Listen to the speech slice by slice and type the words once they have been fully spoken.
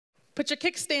Put your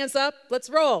kickstands up. Let's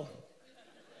roll.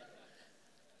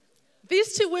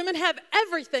 These two women have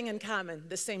everything in common.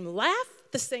 The same laugh,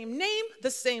 the same name,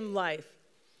 the same life.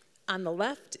 On the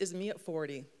left is me at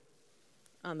 40.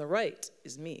 On the right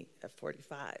is me at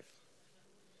 45.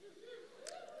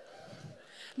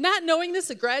 Not knowing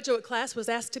this, a graduate class was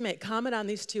asked to make comment on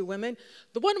these two women.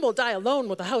 The one will die alone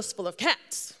with a house full of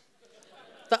cats.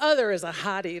 The other is a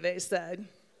hottie, they said.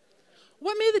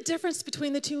 What made the difference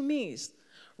between the two me's?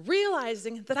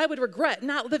 Realizing that I would regret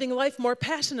not living life more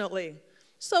passionately.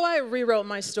 So I rewrote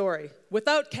my story.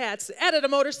 Without cats, added a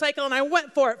motorcycle, and I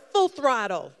went for it full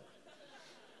throttle.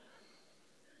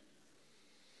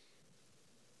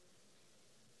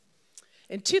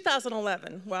 In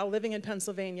 2011, while living in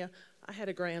Pennsylvania, I had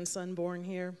a grandson born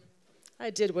here. I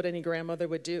did what any grandmother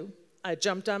would do. I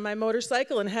jumped on my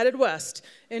motorcycle and headed west.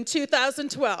 In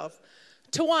 2012,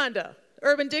 Towanda,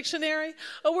 Urban Dictionary,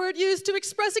 a word used to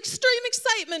express extreme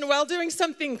excitement while doing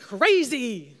something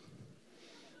crazy.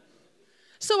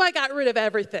 So I got rid of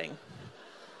everything,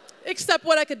 except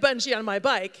what I could bungee on my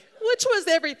bike, which was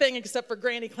everything except for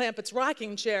Granny Clampett's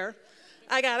rocking chair.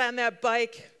 I got on that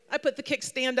bike, I put the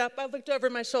kickstand up, I looked over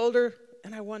my shoulder,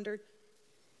 and I wondered,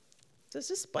 does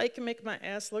this bike make my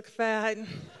ass look fat?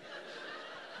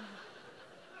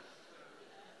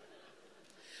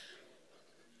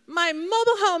 My mobile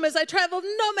home as I traveled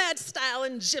nomad style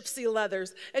in gypsy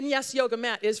leathers, and yes, yoga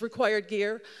mat is required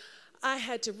gear. I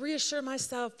had to reassure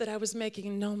myself that I was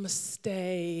making no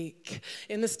mistake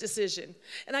in this decision.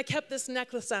 And I kept this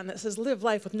necklace on that says, live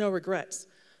life with no regrets.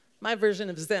 My version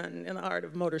of Zen in the art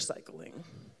of motorcycling.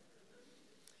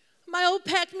 My old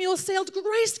pack mule sailed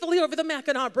gracefully over the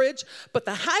Mackinac Bridge, but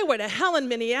the highway to hell in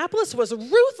Minneapolis was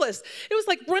ruthless. It was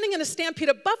like running in a stampede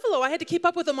of buffalo. I had to keep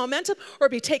up with the momentum or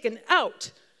be taken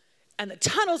out. And the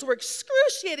tunnels were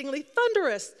excruciatingly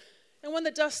thunderous. And when the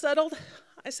dust settled,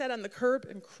 I sat on the curb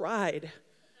and cried.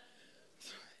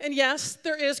 And yes,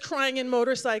 there is crying in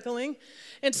motorcycling.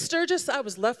 In Sturgis, I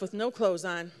was left with no clothes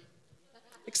on,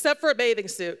 except for a bathing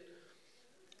suit.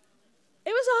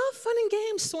 It was all fun and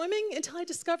games swimming until I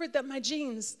discovered that my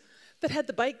jeans that had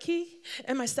the bike key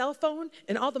and my cell phone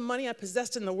and all the money I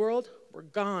possessed in the world were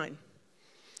gone.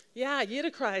 Yeah, you'd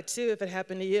have cried too if it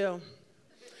happened to you.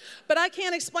 But I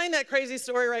can't explain that crazy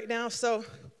story right now, so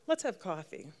let's have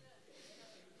coffee.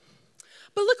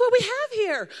 But look what we have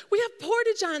here. We have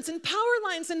porta-johns and power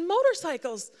lines and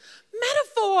motorcycles.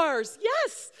 Metaphors,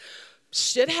 yes.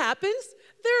 Shit happens.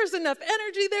 There is enough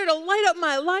energy there to light up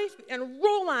my life and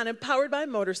roll on empowered by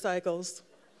motorcycles.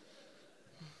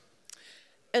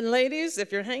 And ladies,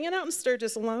 if you're hanging out in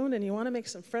Sturgis alone and you want to make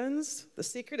some friends, the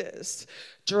secret is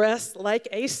dress like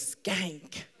a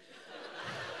skank.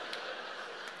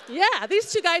 Yeah,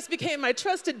 these two guys became my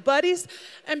trusted buddies,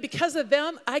 and because of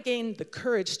them, I gained the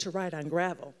courage to ride on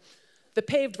gravel. The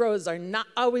paved roads are not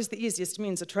always the easiest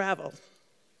means of travel.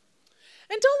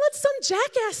 And don't let some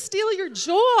jackass steal your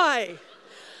joy.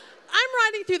 I'm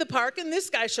riding through the park, and this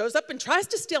guy shows up and tries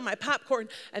to steal my popcorn,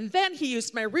 and then he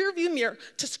used my rearview mirror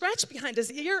to scratch behind his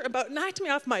ear and about knocked me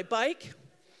off my bike.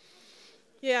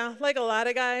 Yeah, like a lot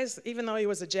of guys, even though he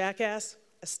was a jackass,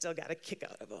 I still got a kick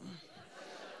out of him.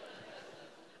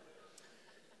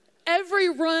 Every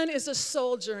run is a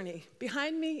soul journey.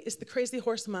 Behind me is the Crazy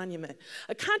Horse Monument,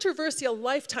 a controversial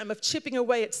lifetime of chipping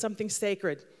away at something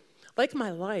sacred. Like my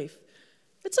life,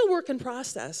 it's a work in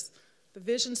process. The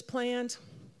vision's planned,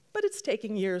 but it's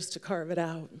taking years to carve it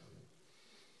out.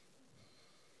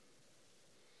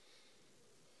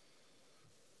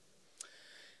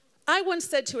 I once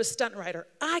said to a stunt rider,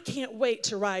 I can't wait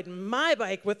to ride my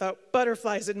bike without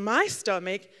butterflies in my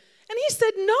stomach. And he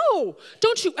said, no,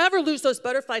 don't you ever lose those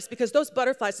butterflies because those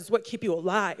butterflies is what keep you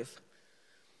alive.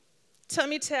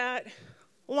 Tummy tat,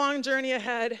 long journey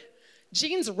ahead,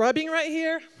 jeans rubbing right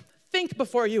here. Think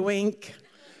before you wink.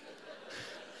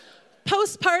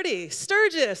 Post-party,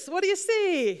 Sturgis, what do you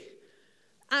see?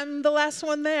 I'm the last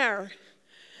one there.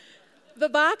 The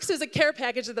box is a care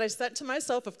package that I sent to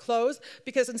myself of clothes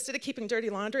because instead of keeping dirty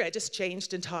laundry, I just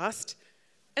changed and tossed.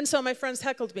 And so my friends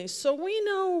heckled me, so we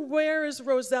know where is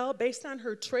Roselle based on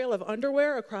her trail of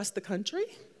underwear across the country?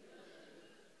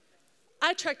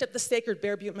 I trekked up the sacred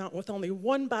Bear Butte Mountain with only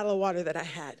one bottle of water that I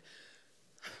had.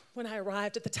 When I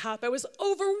arrived at the top, I was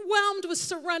overwhelmed with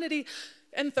serenity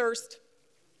and thirst.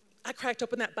 I cracked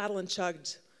open that bottle and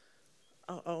chugged.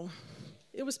 Uh-oh,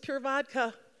 it was pure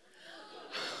vodka.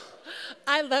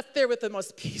 I left there with the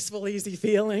most peaceful, easy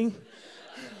feeling.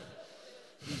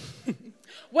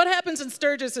 What happens in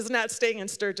Sturgis is not staying in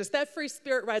Sturgis. That free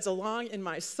spirit rides along in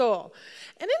my soul.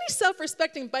 And any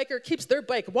self-respecting biker keeps their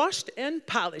bike washed and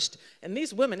polished. And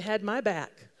these women had my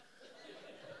back.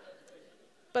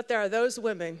 But there are those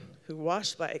women who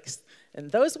wash bikes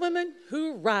and those women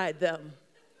who ride them.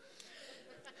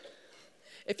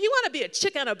 If you want to be a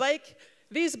chick on a bike,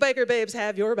 these biker babes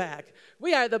have your back.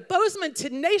 We are the Bozeman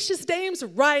Tenacious Dames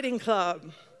Riding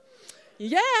Club.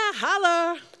 Yeah,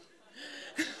 holla.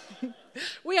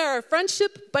 We are a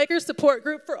friendship biker support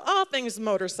group for all things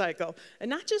motorcycle, and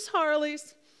not just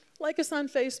Harleys. Like us on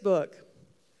Facebook.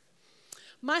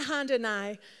 My Honda and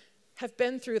I have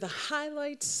been through the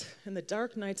highlights and the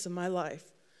dark nights of my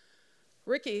life.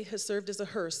 Ricky has served as a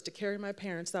hearse to carry my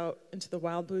parents out into the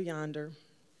wild blue yonder.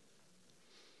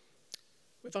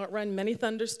 We've outrun many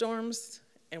thunderstorms,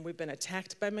 and we've been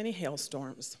attacked by many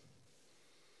hailstorms.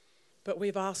 But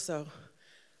we've also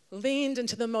leaned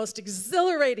into the most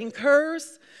exhilarating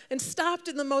curves and stopped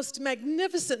in the most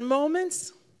magnificent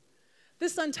moments.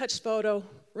 This untouched photo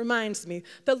reminds me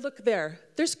that, look there,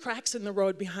 there's cracks in the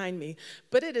road behind me,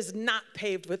 but it is not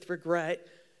paved with regret.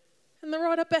 And the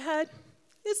road up ahead,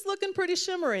 it's looking pretty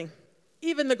shimmering,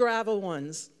 even the gravel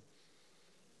ones.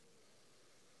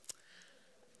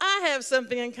 I have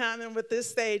something in common with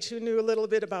this sage who knew a little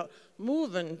bit about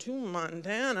moving to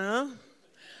Montana.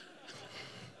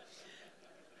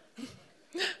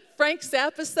 Frank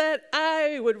Zappa said,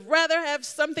 I would rather have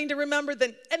something to remember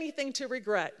than anything to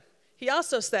regret. He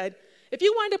also said, if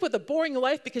you wind up with a boring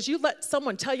life because you let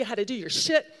someone tell you how to do your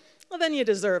shit, well, then you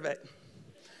deserve it.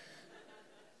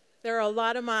 There are a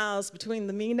lot of miles between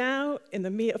the me now and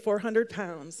the me at 400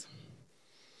 pounds.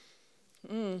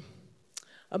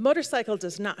 A motorcycle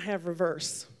does not have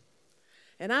reverse.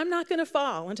 And I'm not going to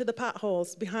fall into the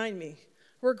potholes behind me.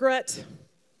 Regret,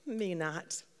 me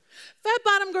not. Fat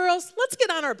bottom girls, let's get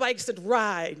on our bikes and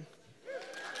ride.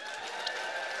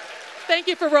 Thank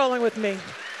you for rolling with me.